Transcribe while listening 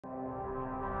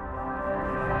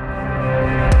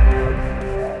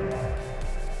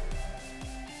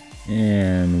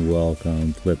and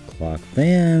welcome flip clock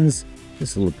fans.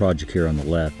 This little project here on the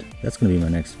left, that's going to be my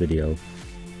next video.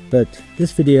 But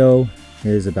this video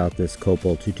is about this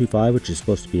Copal 225, which is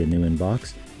supposed to be a new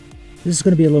inbox. This is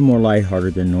going to be a little more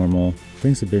lighthearted than normal.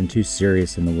 Things have been too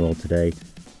serious in the world today.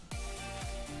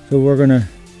 So we're going to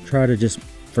try to just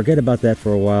forget about that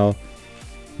for a while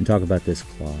and talk about this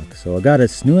clock. So I got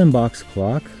this new inbox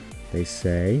clock, they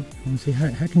say. Let me see,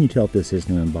 how can you tell if this is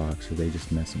new inbox, or are they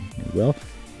just messing? Well,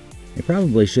 they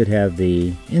probably should have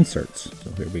the inserts.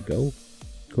 So here we go.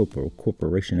 Copal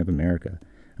Corporation of America.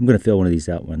 I'm going to fill one of these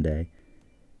out one day.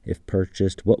 If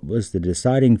purchased, what was the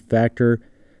deciding factor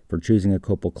for choosing a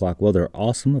Copal clock? Well, they're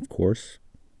awesome, of course.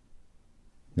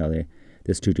 Now,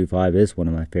 this 225 is one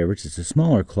of my favorites. It's a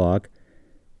smaller clock,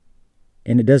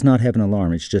 and it does not have an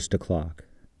alarm. It's just a clock.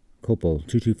 Copal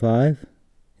 225,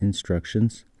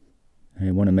 instructions.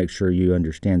 I want to make sure you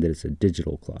understand that it's a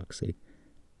digital clock, see?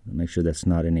 Make sure that's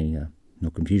not any, no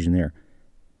confusion there.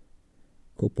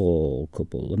 Copal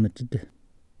Limited.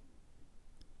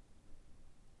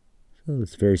 So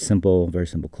it's very simple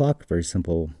clock, very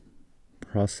simple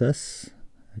process.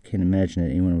 I can't imagine that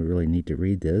anyone would really need to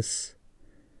read this.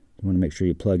 You want to make sure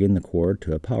you plug in the cord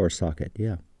to a power socket,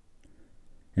 yeah.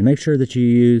 And make sure that you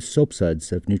use soap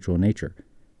suds of neutral nature.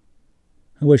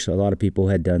 I wish a lot of people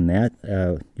had done that.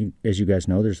 As you guys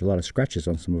know, there's a lot of scratches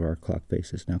on some of our clock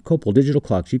faces. Now, Copal digital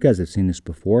clocks, you guys have seen this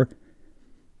before.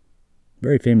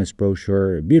 Very famous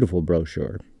brochure, a beautiful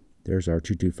brochure. There's our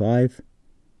 225. It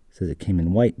says it came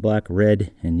in white, black,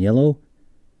 red, and yellow.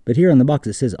 But here on the box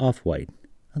it says off-white.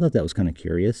 I thought that was kind of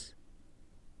curious.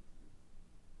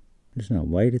 It's not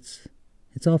white, it's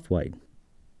off-white.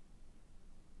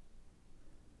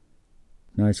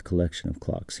 Nice collection of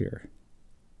clocks here.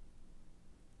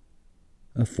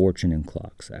 A fortune in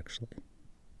clocks, actually.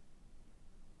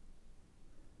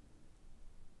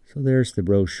 So there's the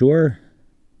brochure.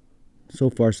 So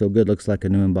far so good, looks like a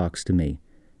new inbox to me.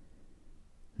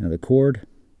 Now the cord,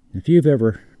 if you've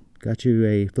ever got you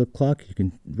a flip clock, you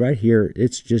can, right here,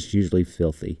 it's just usually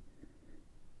filthy.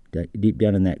 Deep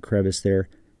down in that crevice there,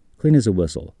 clean as a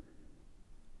whistle.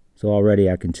 So already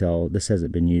I can tell this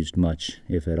hasn't been used much,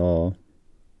 if at all.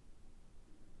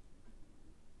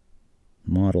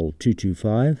 Model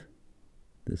 225.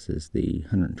 This is the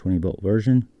 120 volt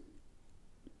version.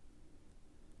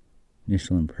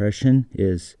 Initial impression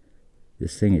is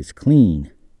this thing is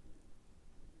clean.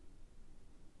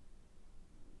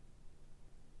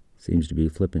 Seems to be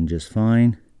flipping just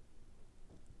fine.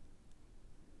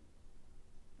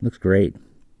 Looks great.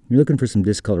 You're looking for some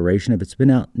discoloration. If it's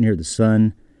been out near the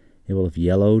sun, it will have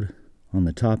yellowed on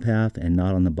the top half and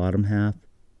not on the bottom half.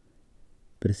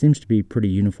 But it seems to be pretty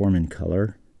uniform in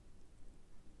color.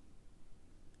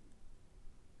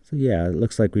 So yeah, it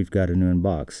looks like we've got a new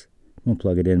inbox. We'll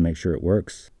plug it in and make sure it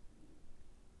works.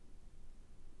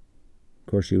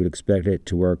 Of course, you would expect it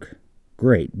to work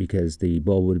great because the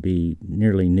bulb would be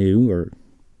nearly new or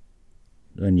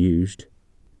unused.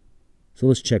 So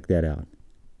let's check that out.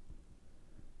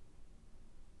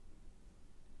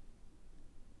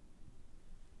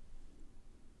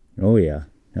 Oh yeah.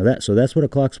 Now that's what a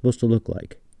clock's supposed to look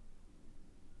like.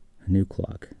 A new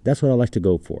clock. That's what I like to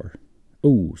go for.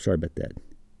 Oh, sorry about that.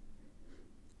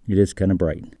 It is kind of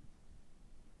bright.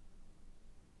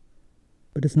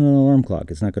 But it's not an alarm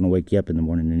clock. It's not going to wake you up in the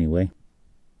morning anyway.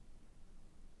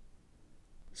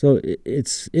 So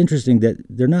it's interesting that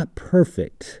they're not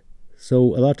perfect. So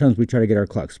a lot of times we try to get our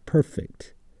clocks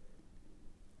perfect.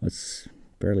 It's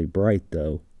fairly bright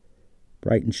though.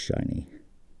 Bright and shiny.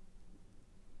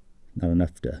 Not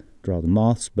enough to draw the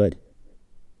moths, but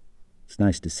it's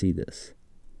nice to see this.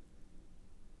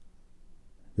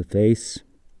 The face,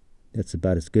 that's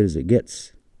about as good as it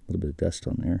gets. A little bit of dust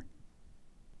on there.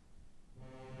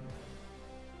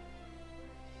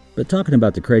 But talking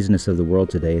about the craziness of the world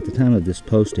today, at the time of this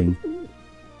posting,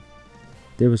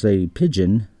 there was a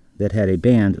pigeon that had a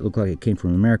band. It looked like it came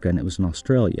from America, and it was in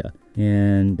Australia.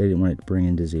 And they didn't want it to bring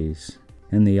in disease.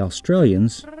 And the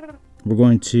Australians were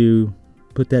going to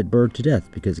put that bird to death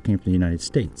because it came from the United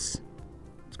States.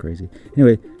 It's crazy.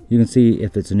 Anyway, you can see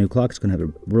if it's a new clock, it's going to have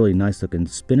a really nice looking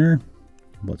spinner.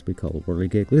 What we call a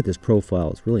whirligig. Look at this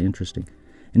profile. It's really interesting.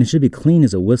 And it should be clean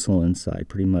as a whistle inside,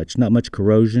 pretty much. Not much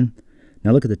corrosion.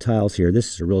 Now look at the tiles here.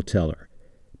 This is a real teller.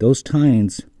 Those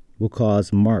tines will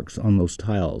cause marks on those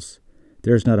tiles.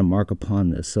 There's not a mark upon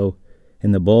this. So,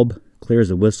 and the bulb, clear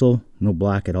as a whistle. No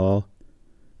black at all.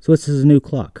 So this is a new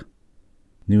clock.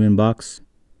 New inbox.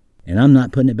 And I'm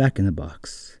not putting it back in the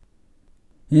box.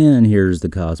 And here's the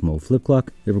Cosmo flip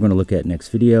clock that we're going to look at next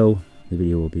video. The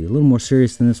video will be a little more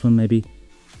serious than this one maybe.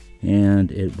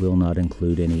 and it will not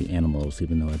include any animals,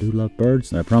 even though I do love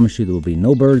birds. And I promise you there will be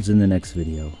no birds in the next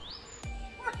video.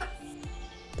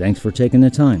 Thanks for taking the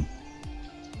time.